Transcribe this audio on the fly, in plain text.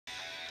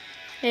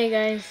Hey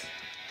guys,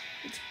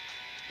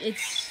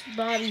 it's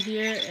Bobby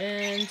here,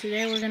 and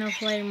today we're gonna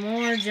play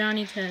more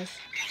Johnny Test.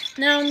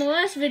 Now, in the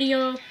last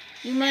video,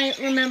 you might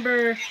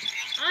remember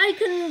I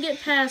couldn't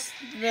get past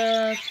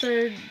the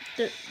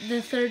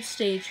third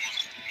stage.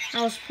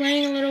 I was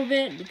playing a little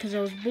bit because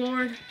I was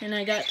bored, and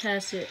I got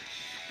past it.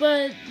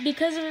 But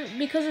because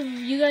of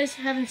you guys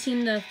haven't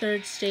seen the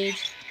third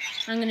stage,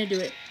 I'm gonna do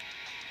it.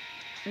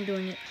 I'm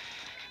doing it.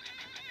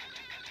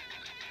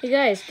 Hey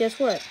guys, guess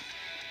what?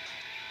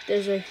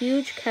 There's a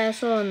huge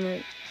castle on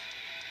the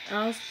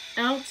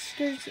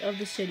outskirts of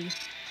the city.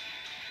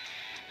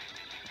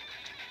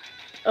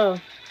 Oh,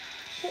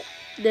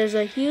 there's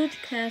a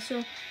huge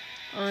castle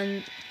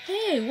on...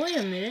 Hey, wait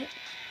a minute.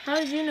 How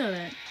did you know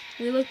that?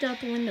 We looked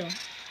out the window.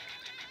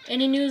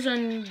 Any news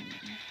on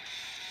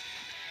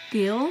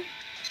Gil?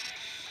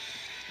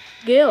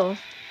 Gil?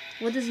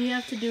 What does he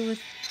have to do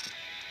with...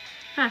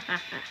 Ha ha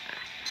ha ha.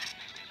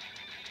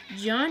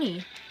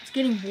 Johnny, it's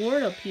getting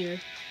bored up here,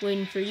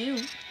 waiting for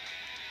you.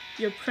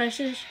 Your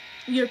precious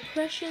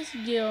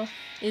Gil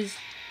is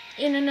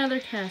in another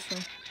castle.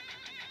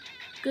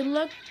 Good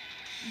luck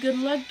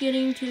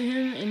getting to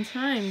him in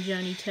time,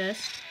 Johnny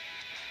Test.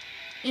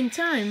 In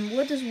time?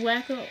 What did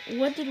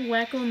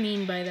Wacko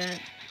mean by that?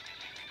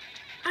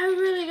 I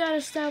really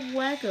gotta stop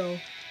Wacko,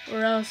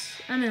 or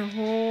else I'm in a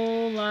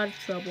whole lot of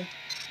trouble.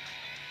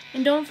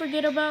 And don't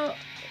forget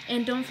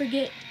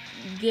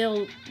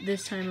Gil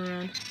this time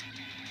around.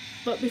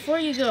 But before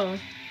you go,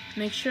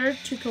 make sure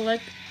to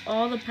collect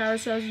all the power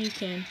cells you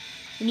can.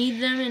 You need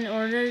them in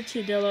order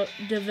to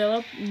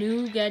develop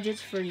new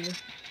gadgets for you.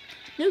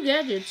 New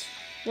gadgets?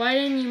 Why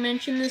didn't you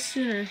mention this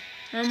sooner?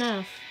 I'm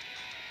off.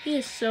 He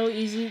is so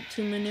easy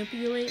to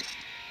manipulate.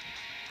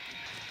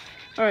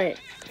 Alright,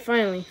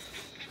 finally.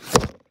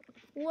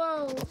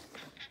 Whoa!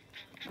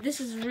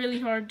 This is really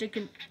hard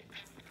to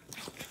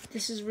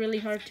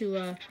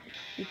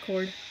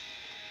record.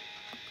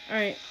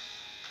 Alright.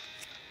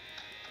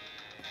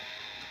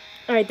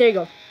 Alright, there you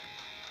go.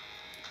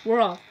 We're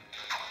off.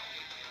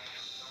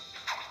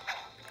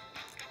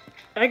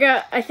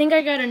 I think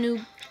I got a new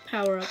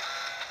power up.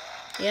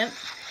 Yep.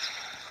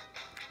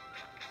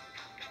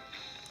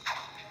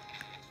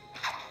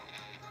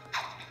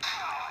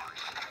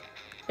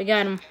 I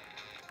got him.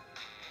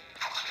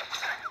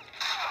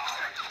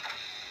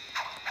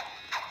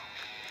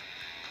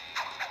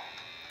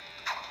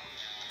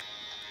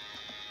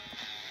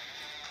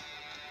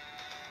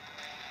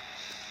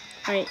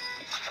 Alright.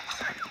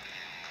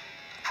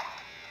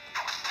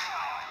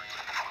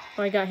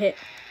 Oh, I got hit.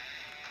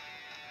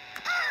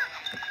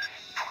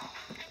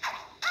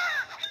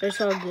 It's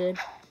all good.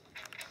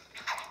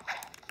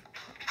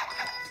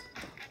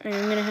 Alright,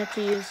 I'm gonna have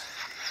to use...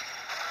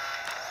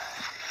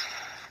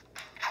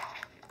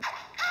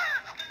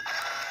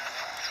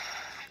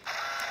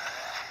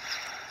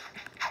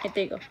 Right,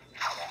 there you go.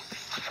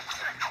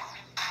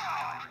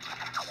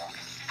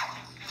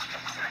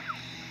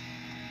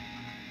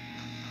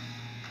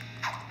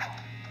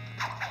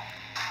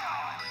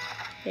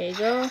 There you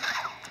go.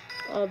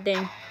 Oh,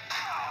 dang.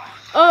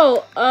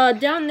 Oh,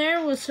 down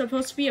there was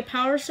supposed to be a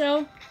power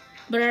cell,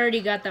 but I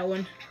already got that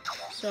one.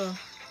 So,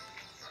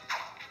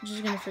 I'm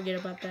just gonna forget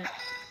about that.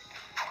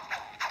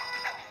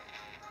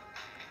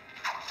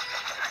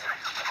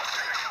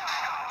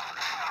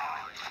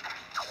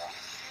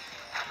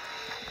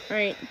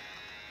 Alright.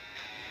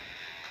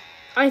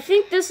 I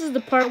think this is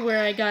the part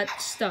where I got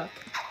stuck.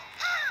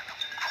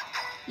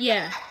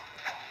 Yeah.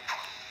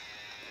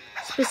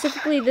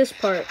 Specifically this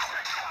part.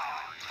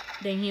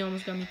 Dang, he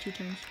almost got me 2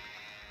 times.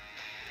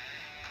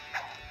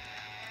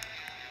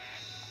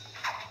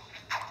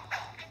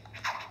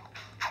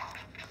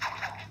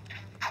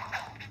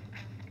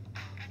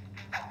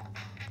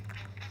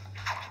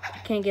 I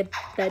can't get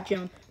that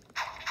jump.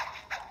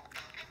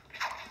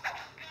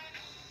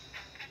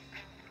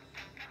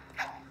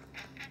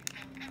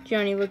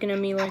 Johnny looking at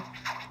me like,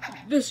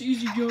 this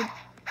easy jump.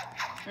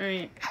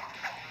 Alright.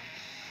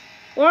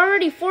 We're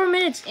already 4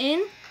 minutes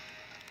in,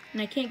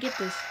 and I can't get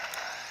this.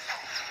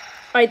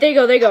 Alright, there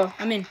you go,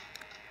 I'm in.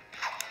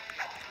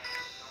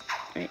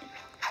 Alright.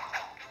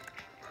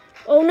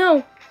 Oh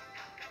no!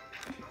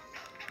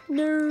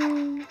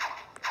 No!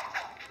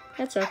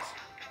 That sucks.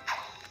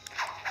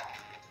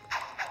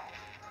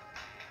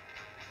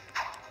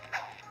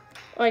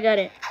 Oh, I got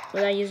it,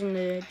 without using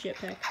the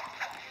jetpack.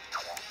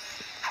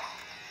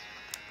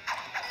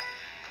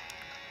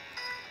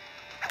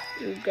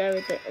 You got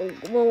it there. Oh,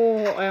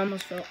 whoa, I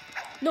almost fell.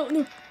 No.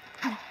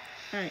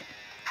 Alright.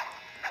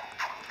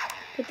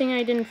 Good thing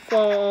I didn't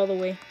fall all the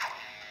way.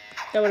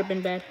 That would have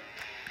been bad.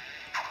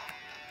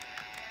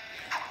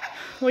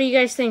 What do you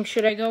guys think?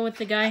 Should I go with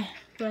the guy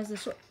who has the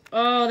sword?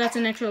 Oh, that's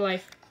an extra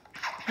life.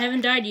 I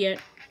haven't died yet.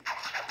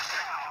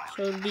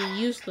 So it would be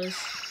useless.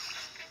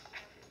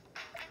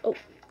 Oh.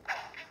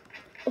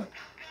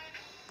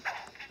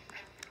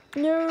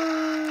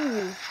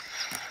 No!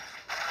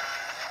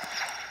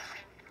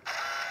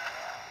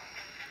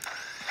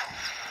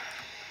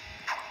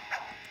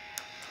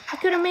 I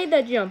could have made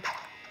that jump.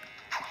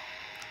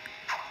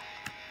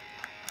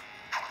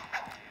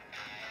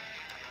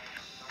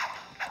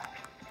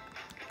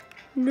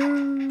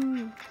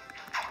 No.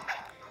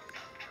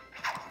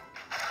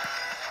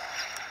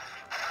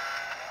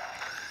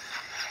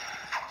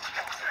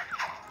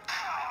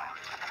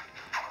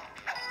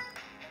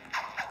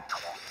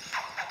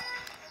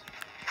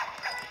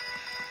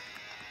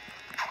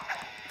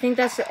 I think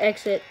that's the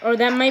exit. Or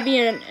that might be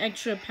an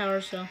extra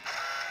power cell.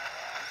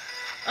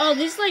 Oh,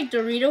 these like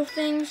Dorito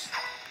things.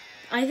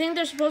 I think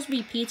they're supposed to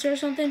be pizza or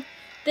something.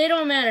 They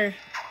don't matter.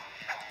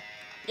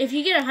 If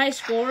you get a high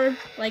score,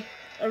 like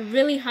a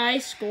really high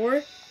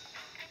score,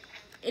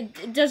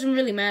 it doesn't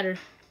really matter.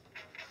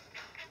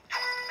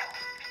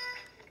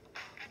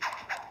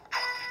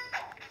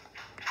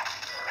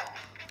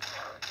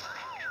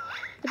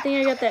 Good thing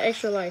I got that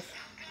extra life.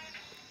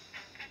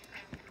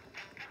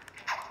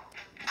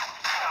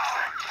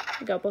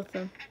 I got both of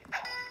them.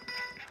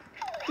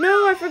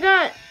 No, I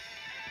forgot.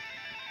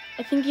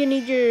 I think you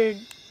need your...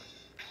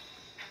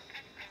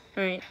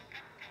 Alright.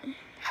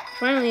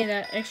 Finally,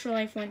 that extra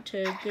life went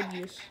to good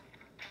use.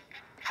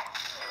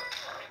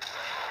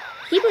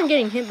 Keep on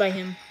getting hit by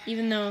him,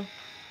 even though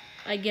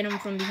I get him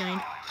from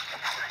behind.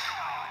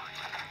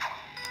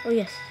 Oh,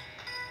 yes.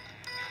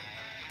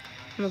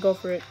 I'm gonna go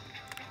for it.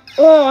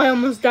 Oh, I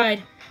almost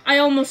died. I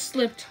almost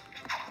slipped.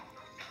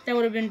 That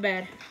would have been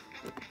bad.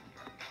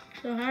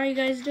 So how are you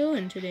guys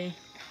doing today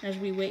as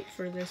we wait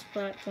for this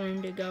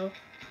platform to go?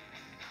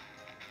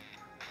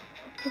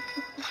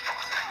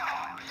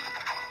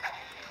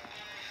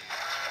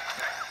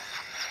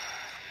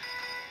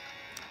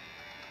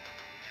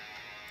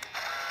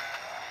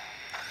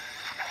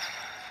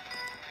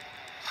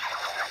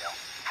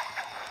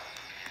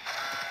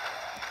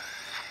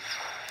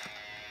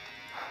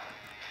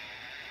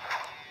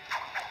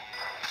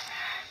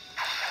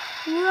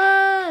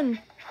 Run!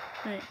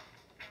 Alright.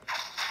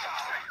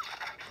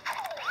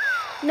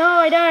 No,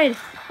 I died.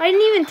 I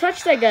didn't even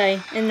touch that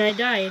guy, and I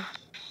died.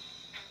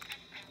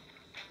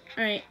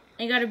 Alright,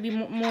 I gotta be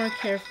more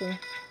careful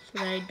so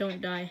that I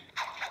don't die.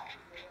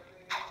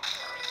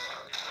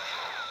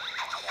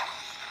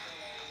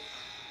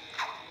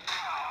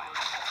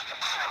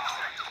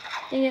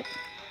 Dang it.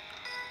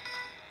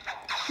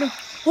 No.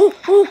 Oh,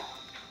 oh!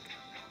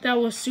 That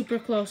was super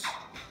close.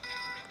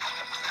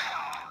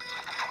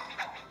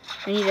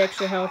 I need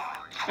extra health.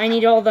 I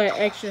need all the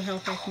extra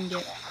health I can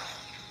get.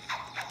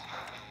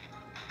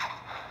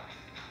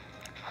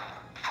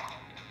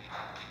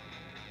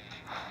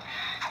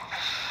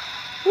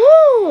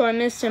 Woo! I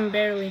missed him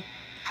barely.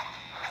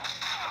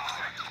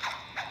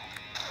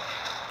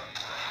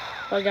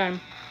 Oh, I got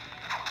him.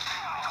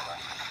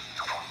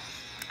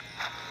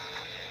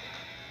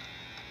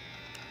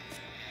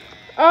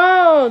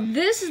 Oh,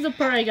 this is the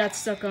part I got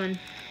stuck on.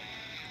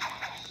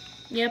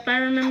 Yep, I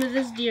remember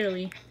this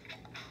dearly.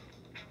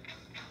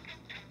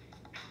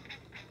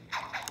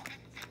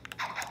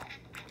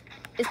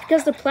 It's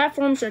because the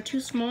platforms are too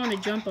small to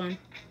jump on.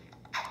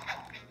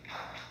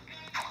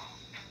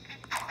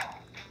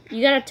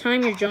 You gotta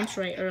time your jumps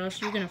right or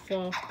else you're gonna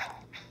fall.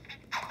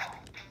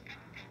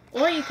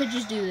 Or you could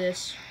just do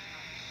this.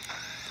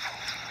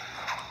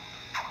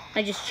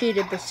 I just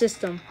cheated the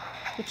system.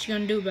 What you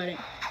gonna do about it?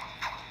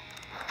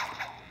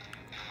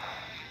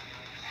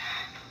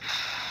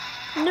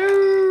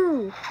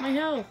 No! My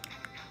health.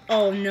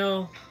 Oh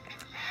no.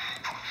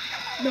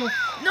 No.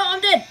 No, I'm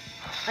dead!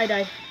 I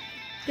died.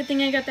 Good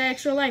thing I got that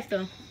extra life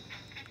though.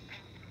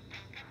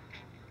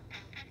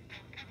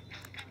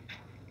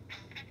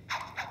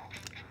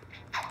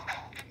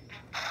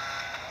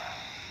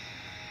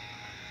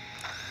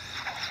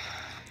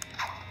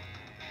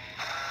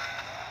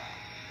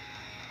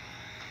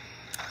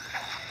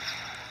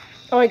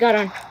 Oh, I got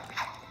on.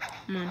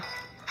 Come on.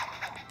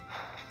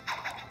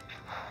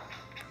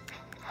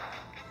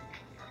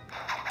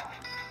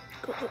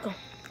 Go, go, go.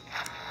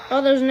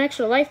 Oh, there's an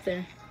extra life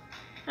there.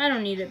 I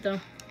don't need it, though.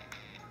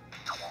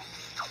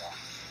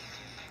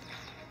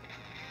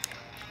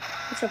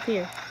 What's up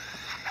here?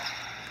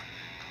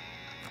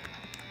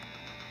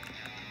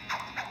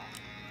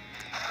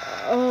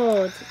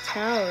 Oh, it's a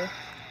tower.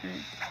 Right.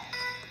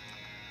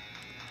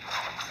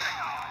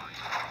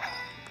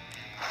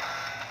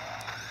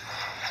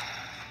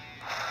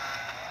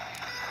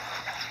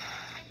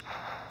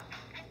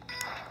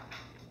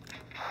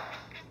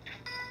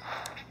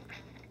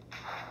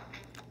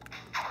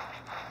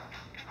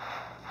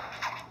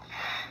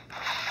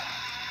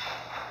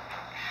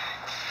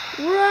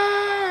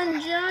 Run,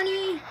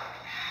 Johnny!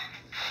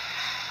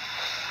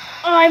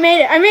 Oh, I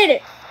made it! I made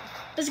it!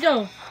 Let's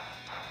go!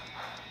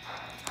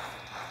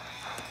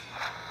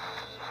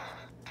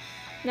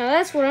 Now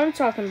that's what I'm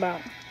talking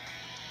about.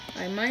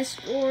 Alright, my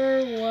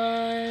score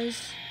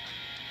was...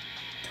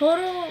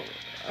 Total...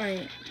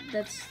 Alright,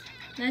 that's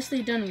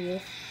nicely done,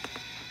 Wolf.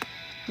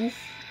 Wolf.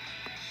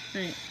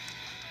 Alright.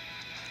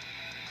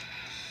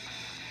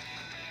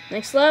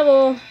 Next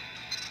level!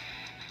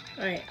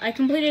 Alright, I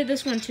completed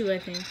this one too, I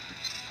think.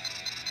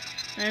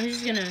 I'm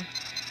just gonna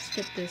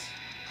skip this.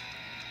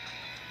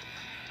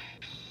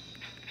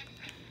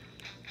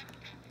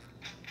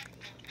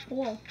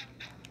 Whoa.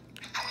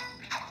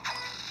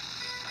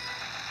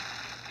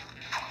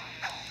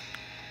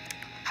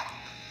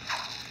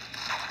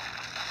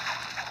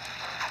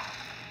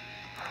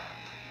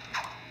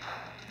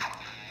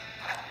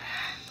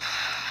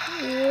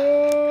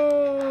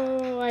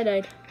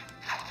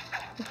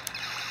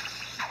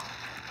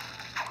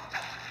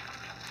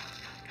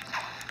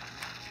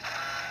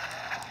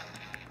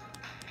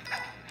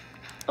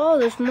 Oh,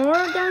 there's more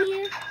down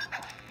here?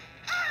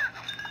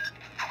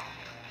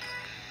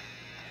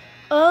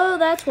 Oh,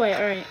 that's why.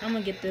 Alright, I'm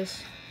gonna get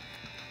this.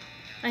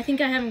 I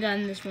think I haven't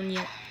gotten this one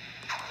yet.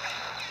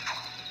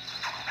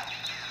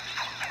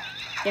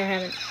 Yeah, I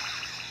haven't.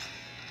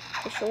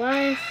 Extra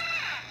life.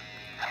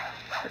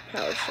 The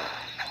power shot.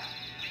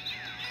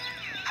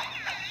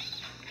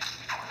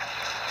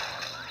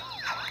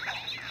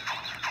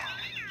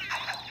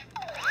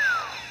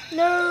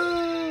 No!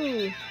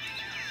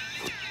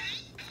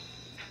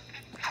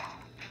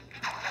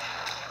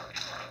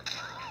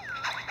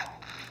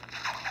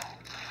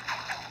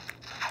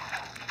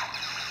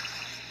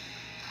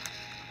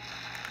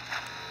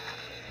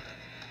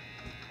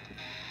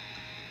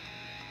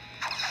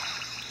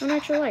 One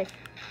extra life.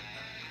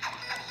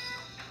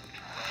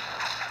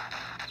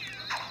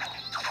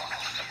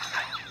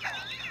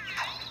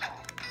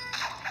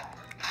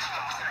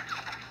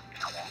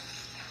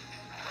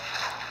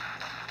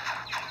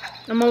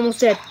 I'm almost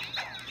dead.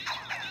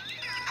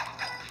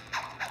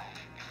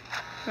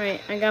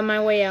 Alright, I got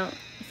my way out.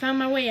 I found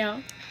my way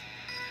out.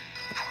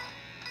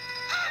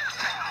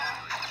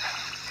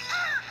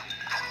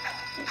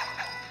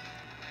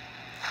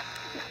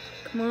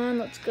 Come on,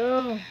 let's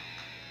go.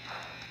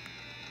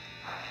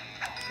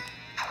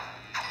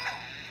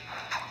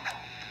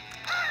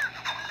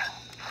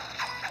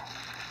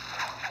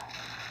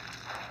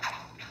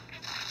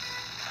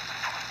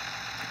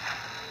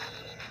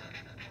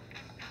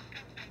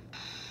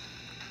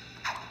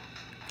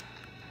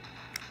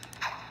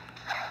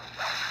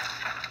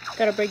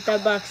 Gotta break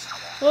that box.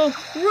 Oh,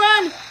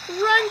 run!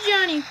 Run,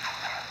 Johnny!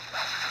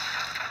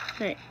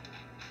 Alright.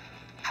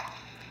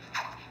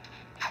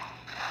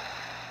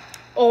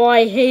 Oh,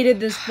 I hated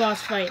this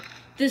boss fight.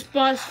 This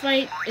boss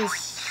fight is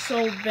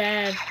so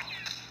bad.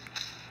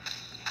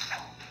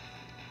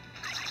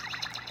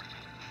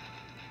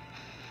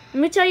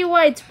 Let me tell you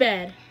why it's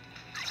bad.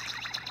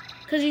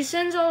 Because he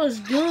sends all his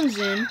goons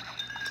in,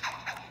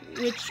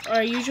 which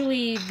are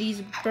usually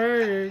these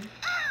birds.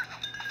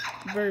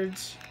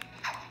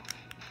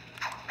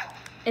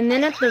 And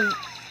then at the,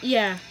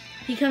 yeah,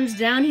 he comes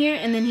down here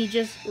and then he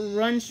just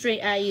runs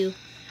straight at you.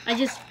 I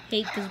just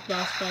hate this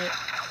boss fight.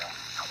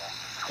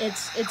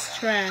 It's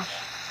trash.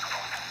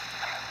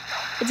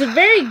 It's a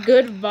very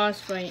good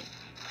boss fight.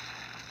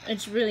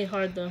 It's really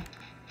hard though.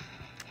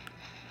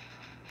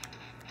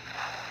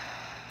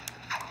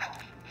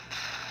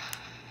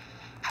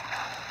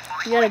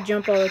 You gotta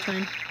jump all the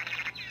time.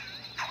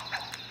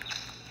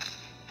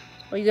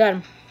 Oh, you got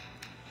him.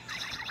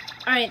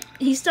 Alright,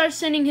 he starts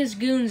sending his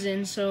goons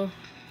in, so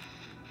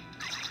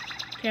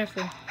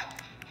careful.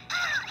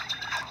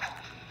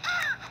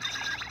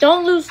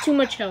 Don't lose too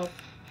much health,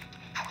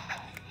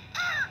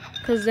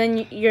 because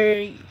then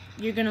you're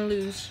gonna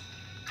lose.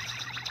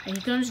 And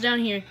he comes down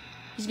here.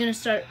 He's gonna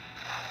start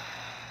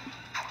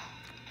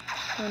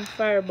throwing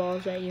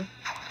fireballs at you.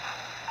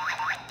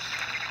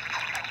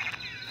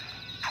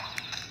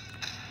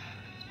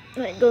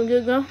 Alright, go,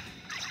 go, go.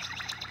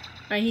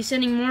 Alright, he's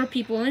sending more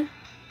people in.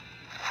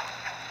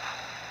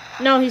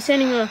 No, he's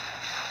sending a...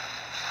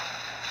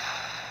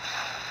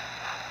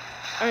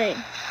 Alright.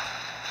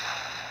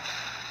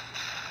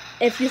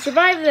 If you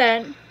survive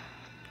that...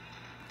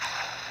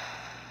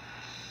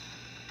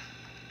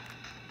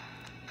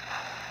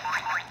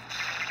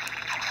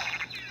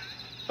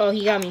 Oh,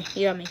 he got me.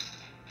 He got me.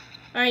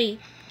 Alright.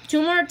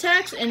 2 more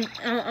attacks and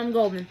I'm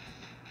golden.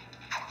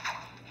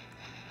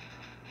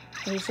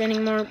 He's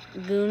sending more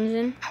goons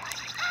in.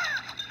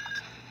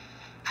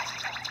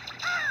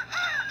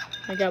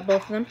 I got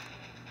both of them.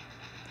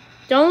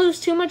 Don't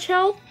lose too much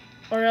health,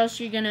 or else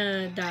you're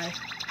gonna die.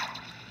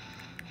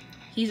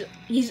 He's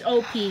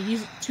OP.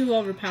 He's too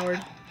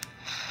overpowered.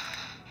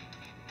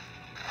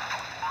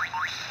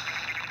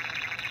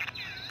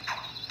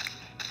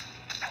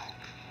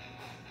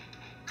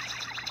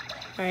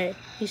 Alright,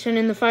 he's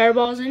sending the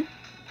fireballs in.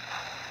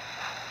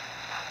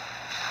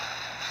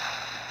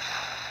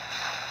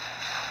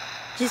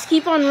 Just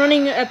keep on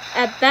running at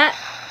that.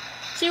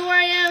 See where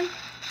I am?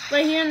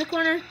 Right here in the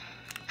corner?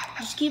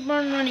 Just keep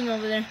on running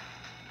over there.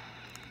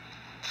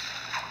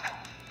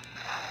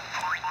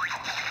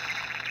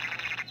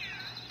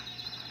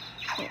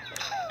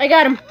 I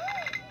got him.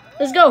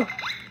 Let's go.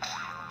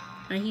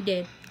 Alright, he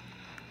did.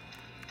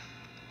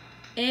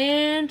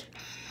 And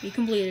we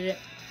completed it.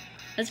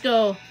 Let's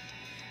go.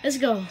 Let's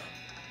go.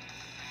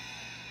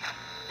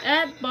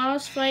 That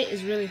boss fight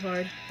is really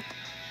hard.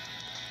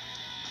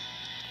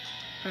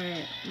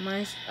 Alright,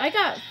 I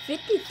got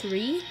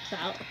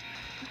 53,000.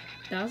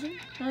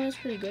 Oh, that's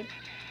pretty good.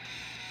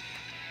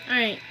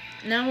 Alright,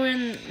 now we're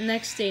in the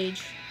next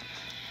stage.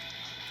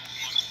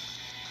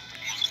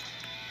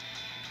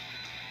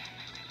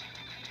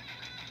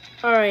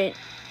 Alright.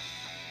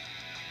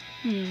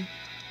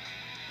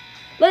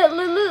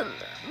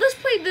 Let's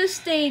play this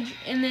stage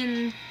and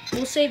then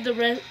we'll save the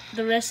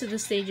rest of the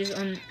stages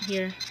on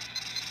here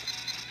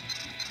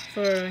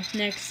for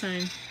next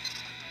time.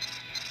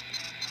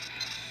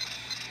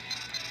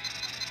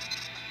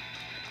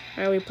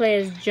 Alright, we play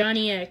as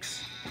Johnny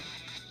X.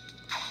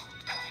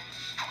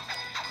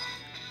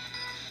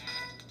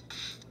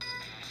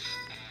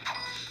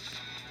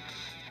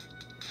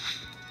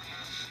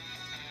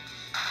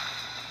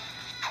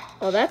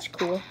 Oh, that's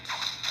cool.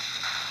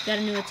 Got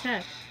a new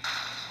attack.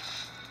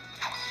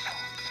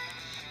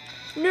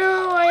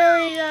 No, I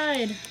already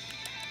died.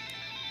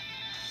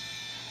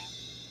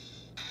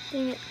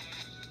 Dang it.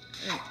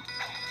 Right.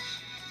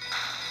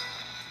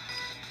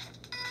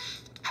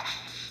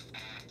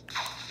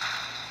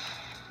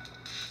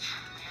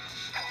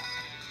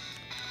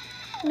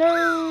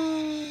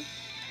 No.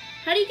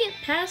 How do you get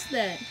past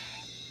that?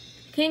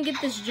 I can't get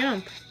this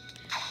jump.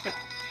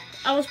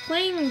 I was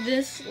playing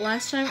this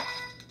last time,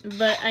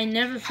 but I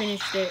never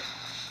finished it.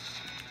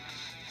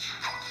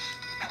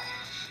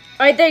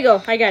 Alright, there you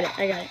go. I got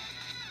it.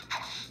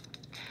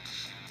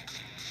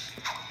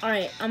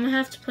 Alright, I'm gonna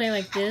have to play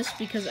like this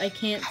because I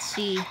can't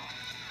see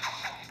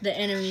the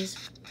enemies.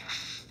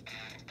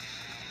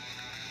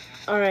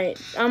 Alright,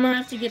 I'm gonna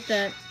have to get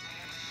that,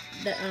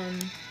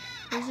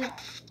 what is it?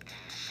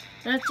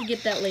 I have to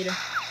get that later.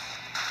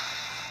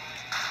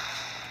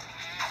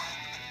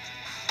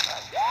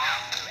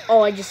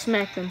 Oh, I just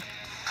smacked them.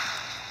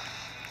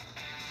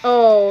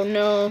 Oh,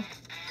 no.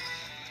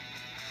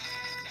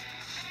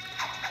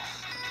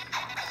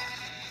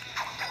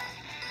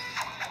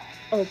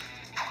 Oh.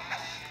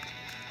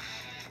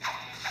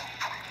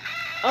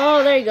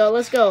 Oh, there you go.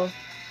 Let's go.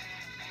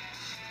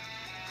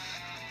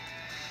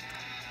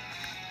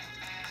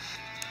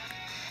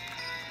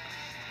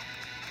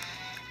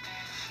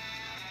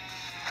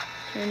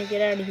 Trying to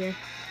get out of here.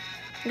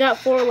 Got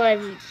 4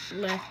 lives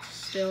left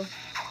still.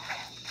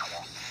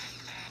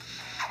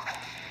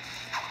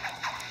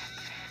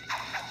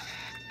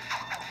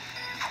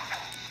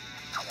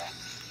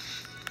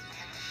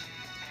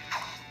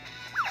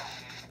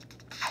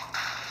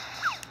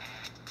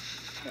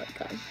 Oh,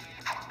 God.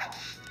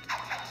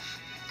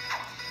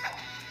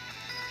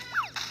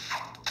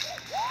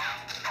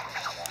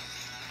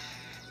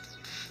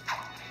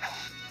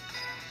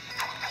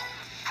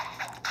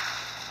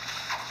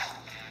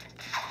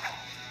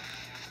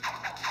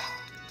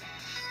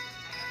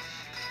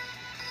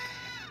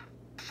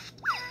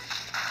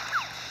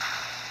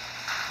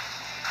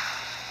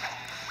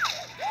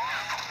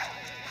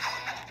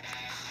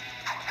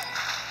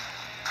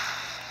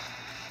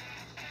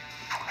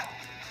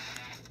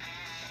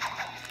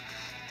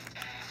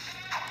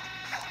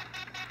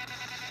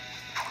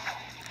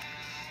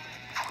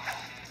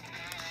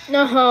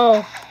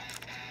 No!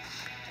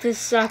 This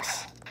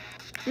sucks.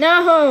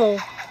 No!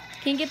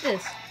 Can't get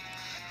this.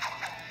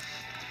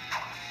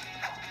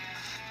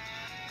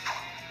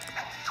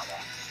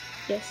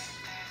 Yes.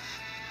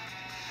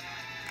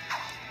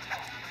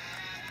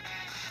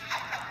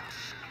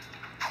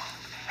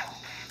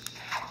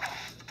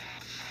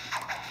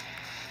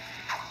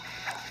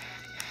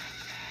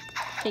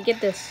 Can't get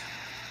this.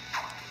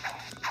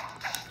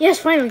 Yes,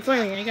 finally,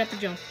 I got the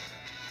jump.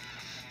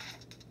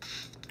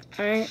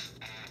 Alright.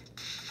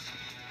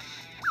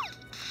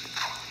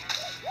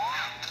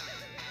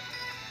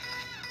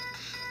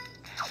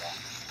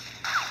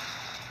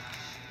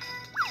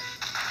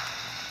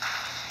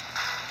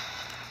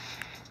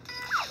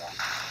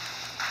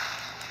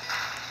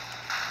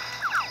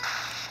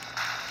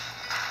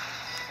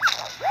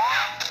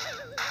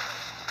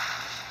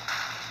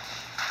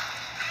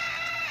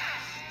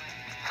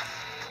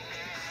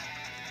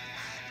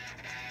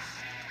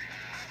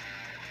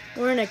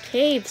 We're in a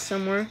cave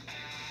somewhere.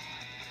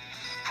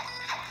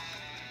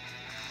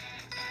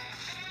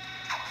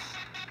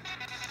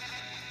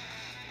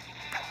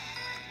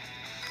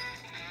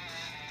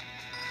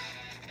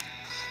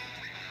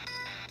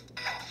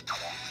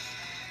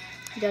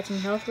 You got some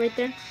health right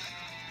there?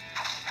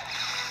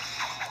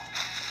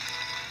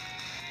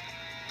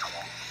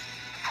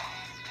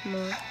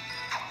 More.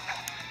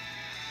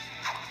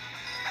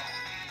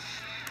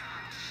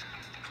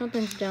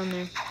 Something's down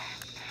there.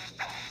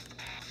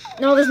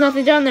 No, there's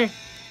nothing down there.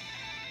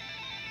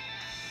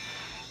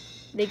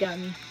 They got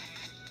me.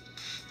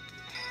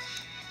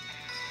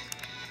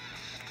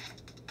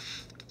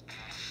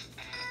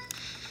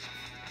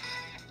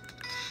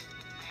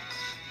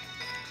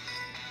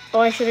 Oh,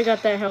 I should have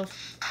got that health.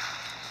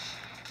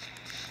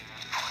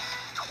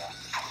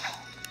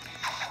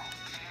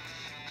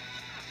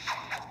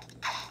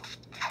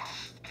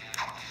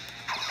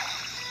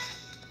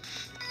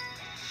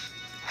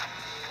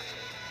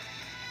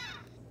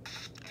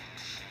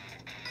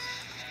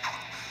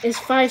 This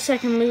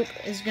 5-second loop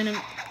is gonna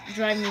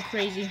drive me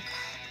crazy.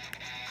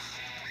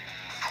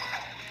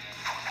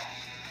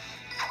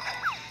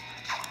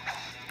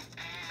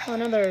 Oh,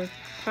 another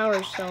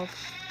power cell.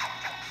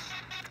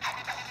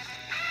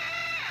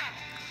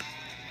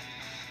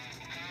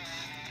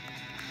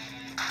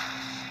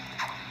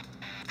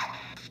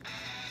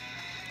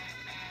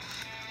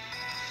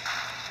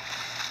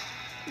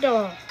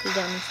 Oh, he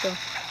got me still.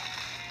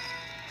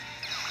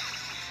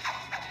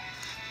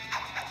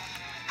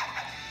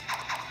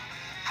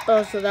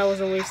 Oh, so that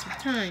was a waste of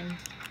time.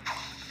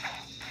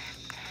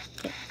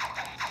 Okay.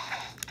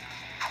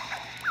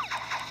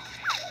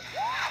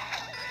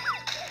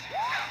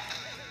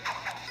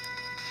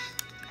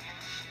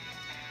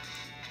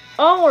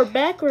 Oh, we're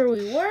back where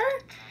we were?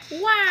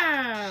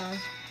 Wow!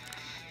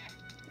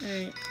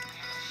 Alright.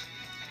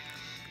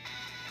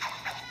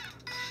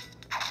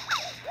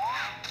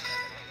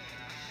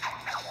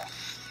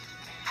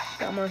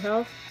 Got more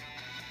health.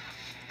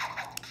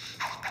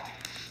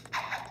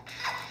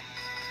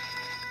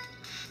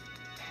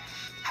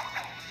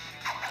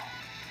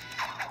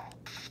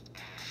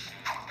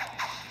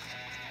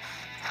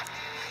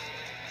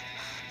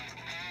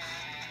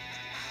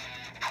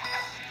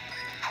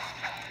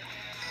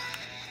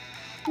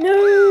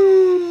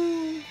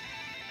 No!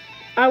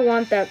 I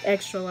want that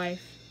extra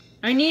life.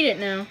 I need it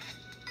now.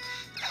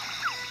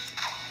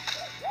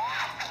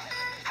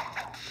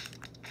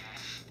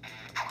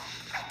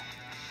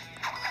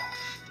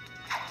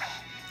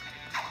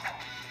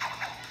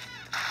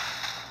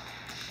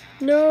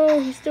 No,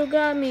 he still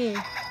got me.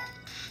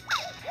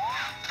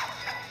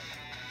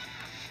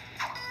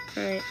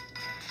 Alright.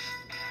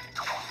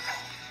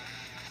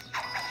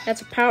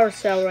 That's a power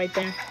cell right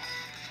there.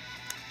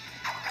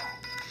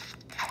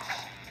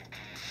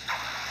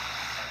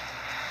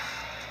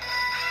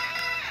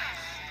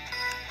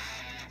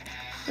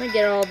 Let me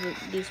get all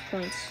these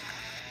points.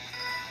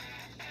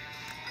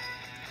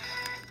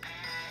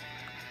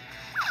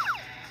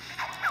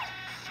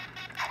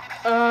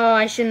 Oh,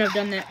 I shouldn't have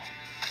done that.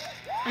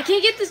 I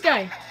can't get this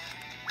guy.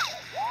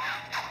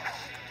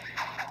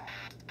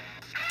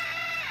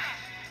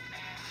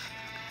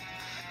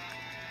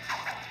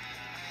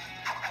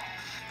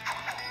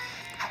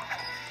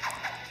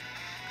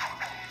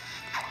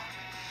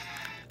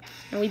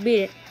 And we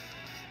beat it.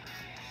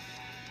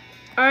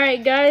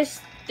 Alright guys,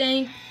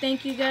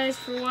 thank you guys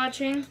for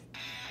watching.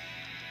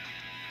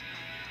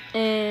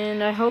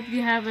 And I hope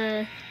you have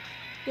a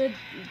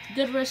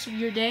good rest of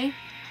your day.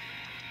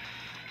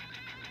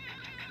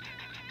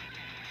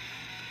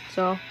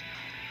 So,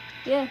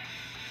 yeah.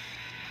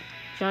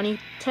 Johnny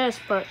Test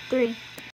Part 3.